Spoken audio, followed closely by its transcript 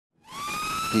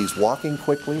He's walking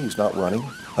quickly, he's not running.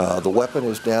 The weapon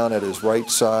is down at his right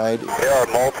side. There are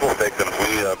multiple victims.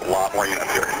 We need a lot more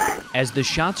units here. As the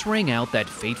shots rang out that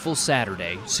fateful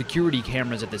Saturday, security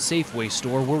cameras at the Safeway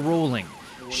store were rolling.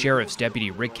 Sheriff's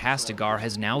Deputy Rick Castigar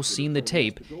has now seen the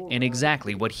tape and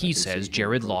exactly what he says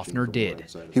Jared Loughner did.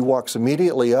 He walks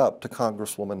immediately up to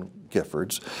Congresswoman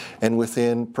Giffords and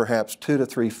within perhaps 2 to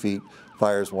 3 feet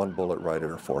fires one bullet right at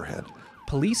her forehead.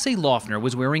 Police say Loughner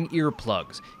was wearing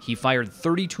earplugs. He fired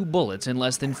 32 bullets in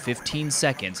less than 15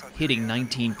 seconds, hitting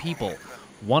 19 people.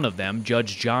 One of them,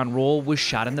 Judge John Roll, was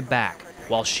shot in the back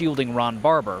while shielding Ron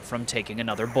Barber from taking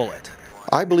another bullet.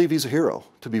 I believe he's a hero,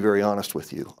 to be very honest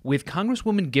with you. With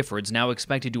Congresswoman Giffords now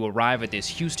expected to arrive at this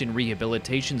Houston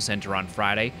Rehabilitation Center on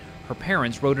Friday, her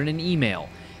parents wrote in an email.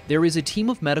 There is a team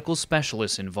of medical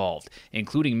specialists involved,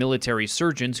 including military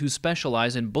surgeons who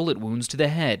specialize in bullet wounds to the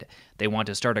head. They want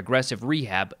to start aggressive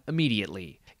rehab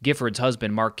immediately. Giffords'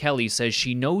 husband, Mark Kelly, says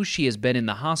she knows she has been in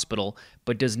the hospital,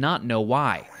 but does not know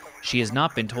why. She has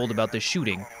not been told about the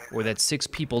shooting or that 6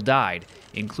 people died,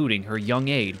 including her young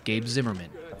aide, Gabe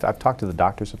Zimmerman. I've talked to the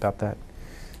doctors about that.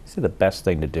 They say the best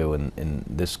thing to do in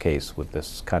this case with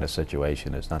this kind of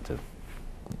situation is not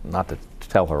to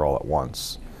tell her all at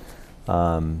once,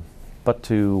 but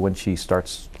to, when she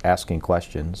starts asking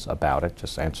questions about it,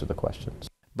 just answer the questions.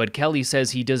 But Kelly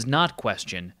says he does not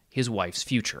question his wife's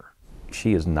future.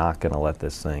 She is not going to let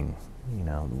this thing,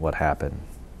 what happened,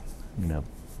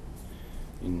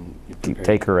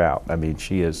 take her out. I mean,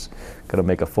 she is going to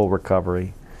make a full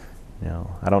recovery.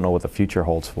 I don't know what the future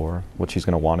holds for her, what she's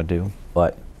going to want to do,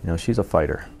 but she's a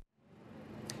fighter.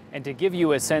 And to give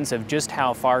you a sense of just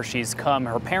how far she's come,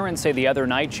 her parents say the other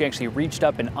night she actually reached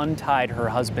up and untied her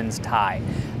husband's tie.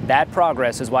 That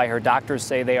progress is why her doctors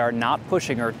say they are not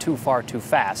pushing her too far too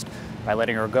fast by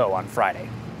letting her go on Friday.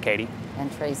 Katie?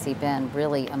 And Tracy, been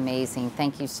really amazing.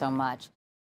 Thank you so much.